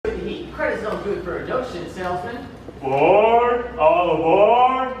Credit's no good for a notion, salesman. Aboard! All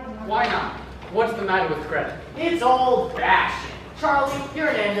aboard! Why not? What's the matter with credit? It's old-fashioned. Charlie, you're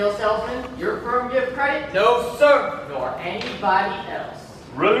an anvil salesman. Your firm give credit? No, sir. Nor anybody else.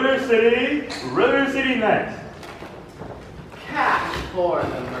 River City next. Cash for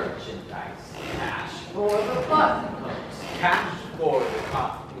the merchandise. Cash for the button hooks. Cash for the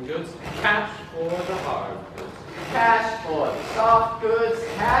cotton goods. Cash for the hard goods. Cash for the soft goods.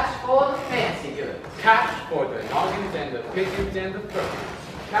 Cash for the fancy goods. Cash for the noggins and the pigeons and the furs.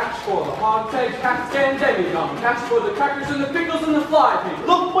 Cash for the hog egg, cash and demi-gum. Cash for the crackers and the pickles and the fly people.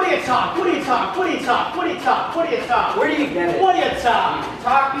 Look, what do you talk? What do you talk? What do you talk? What do you talk? What do you talk? Where do you get it? What do you talk? You can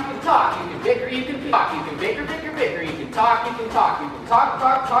talk, you can talk. You can bicker, you can talk. You can bicker, bicker, bicker. You can talk, you can talk. You can talk,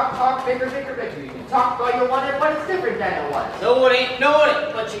 bicker, bicker, bicker. You can talk all you want, but it's different than it was. No, it ain't,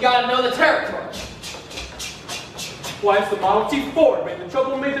 but you gotta know the territory. Why, it's the Model T Ford, made the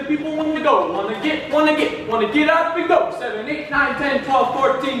trouble, made the people want to go, want to get up and go. 7, 8, 9, 10, 12,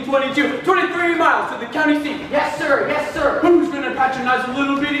 14, 22, 23 miles to the county seat. Yes, sir, yes, sir. Who's gonna patronize a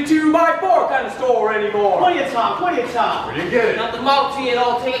little bitty 2x4 kind of store anymore? What do you talk? What do you talk? Where do you get it? Not the Model T at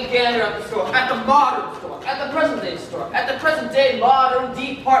all. Take a gander at the store. At the modern store. At the present day store. At the present day modern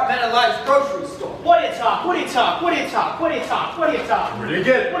departmentalized grocery store. What do you talk? What do you talk? What do you talk? What do you talk? What do you talk? Where do you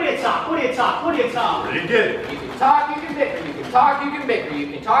get it? What do you talk? What do you talk? What do you talk? Where do you get it? You can talk, you can bicker. You can talk, you can bicker. You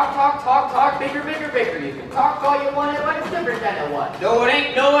can talk, bicker, bicker, bicker. You can talk all you want, but it's different than it was. No, it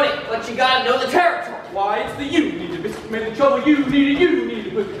ain't, but you gotta know the territory. Why, it's the you need a biscuit, made the trouble you need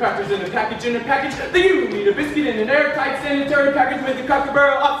to put the crackers in a package, The you need a biscuit in an airtight sanitary package, made the Cracker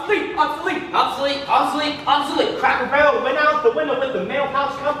Barrel obsolete. Cracker Barrel went out the window with the mail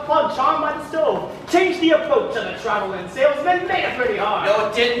pouch cup plug charmed by the stove. Changed the approach of the traveling salesman, made it pretty hard. No,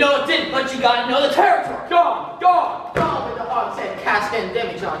 it didn't, but you gotta know the territory. Gone. Gone with the hogs head, cast and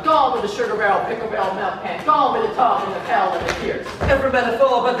demijohn. Gone with the sugar barrel, pickle barrel, milk pan. Gone with the tub and the pail and the tears. Ever met a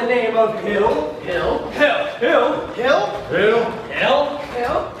fellow by the name of Hill? No!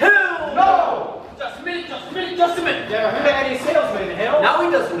 Just a minute. Never heard of any salesman in Hill. Now he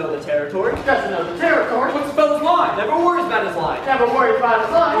doesn't know the territory. Doesn't know the territory. What's the fellow's line? Never worries about his line. Never worried about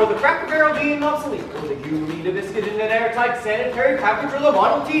his line. Or the Cracker Barrel being obsolete. Or the you need a biscuit in an airtight sanitary package or the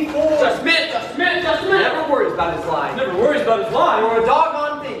Model T Ford. Just a minute. Never worries about his line. Never worries about his line. Or a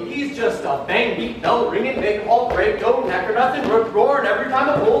doggone thing. He's just a bang, beat, bell ringing, big, all break, go, knacker, nothing, rip, roaring every time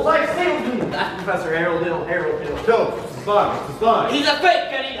a bullseye salesman. That's Professor Harold Hill. Phillips, it's fine. He's a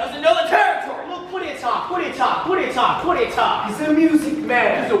fake, and he doesn't know the territory. Look, what do you talk? What do you talk? What do you talk? What do you talk? He's a music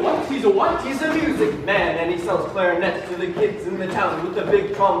man. He's a what? He's a music man, and he sells clarinets to the kids in the town with the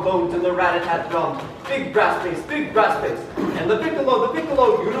big trombones and the rat-a-tat drums. Big brass bass. And the piccolo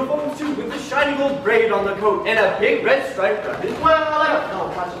uniform suit with the shiny gold braid on the coat and a big red stripe around it. Well, I don't know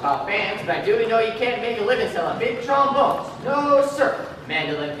much about bands, but I do know you can't make a living selling big trombones. No, sir.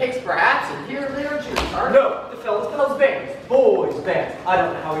 Mandolin picks, perhaps, and here little Jews are. No, the fellow sells bands. Boys' bands. I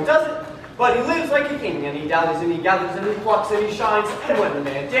don't know how he does it, but he lives like a king, and he dallies and he gathers and he plucks and he shines, and when the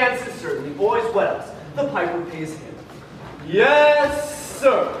man dances, certainly, boys, what else? The piper pays him. Yes,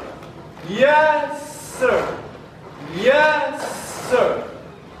 sir. Yes, sir. Yes, sir.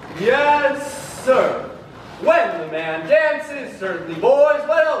 Yes, sir. When the man dances, certainly, boys,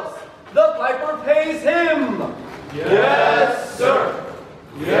 what else? The piper pays him. Yes, sir.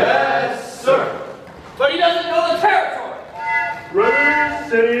 Yes, sir. But he doesn't know the territory. River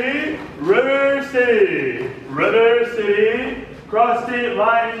City, cross state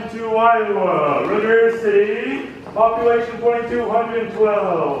line into Iowa. River City, population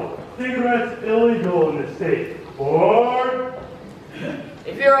 2,212. Cigarettes illegal in the state. Or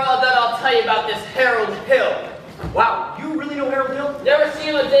If you're all done, I'll tell you about this Harold Hill. Wow, you really know Harold Hill? Never seen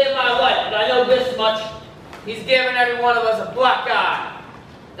him a day in my life, but I know this much. He's given every one of us a black eye.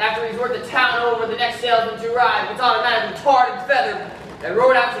 After he's worked the town over, the next salesman to arrive gets automatically tarred and feathered and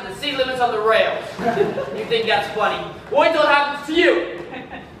rode out to the city limits on the rails. You think that's funny? Wait till it happens to you.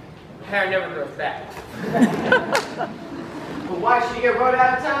 Hair never grows back. But why should he get rode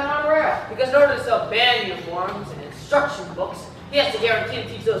out of town on a rail? Because in order to sell band uniforms and instruction books, he has to guarantee to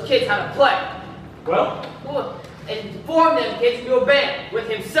teach those kids how to play. Well, and form them kids into a band with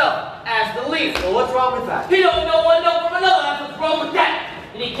himself as the leader. well, what's wrong with that? He don't know one note from another. That's what's wrong with that.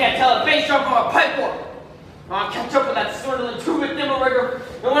 And he can't tell a bass drum from a pipe organ. I'll catch up with that swindling two-bit thimble rigger,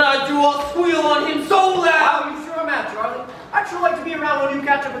 and when I do, I'll squeal on him so loud. Wow, you sure am at, Charlie. I'd sure like to be around when you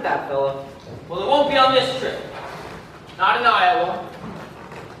catch up with that fella. Well, it won't be on this trip. Not in Iowa.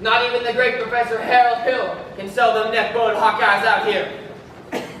 Not even the great Professor Harold Hill can sell them neck-bone Hawkeyes out here.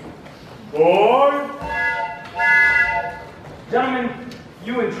 or Gentlemen,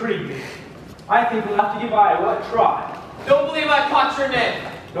 You intrigue me. I think we'll have to give Iowa a try. Don't believe I caught your name.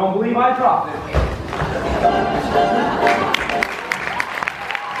 Don't believe I dropped it.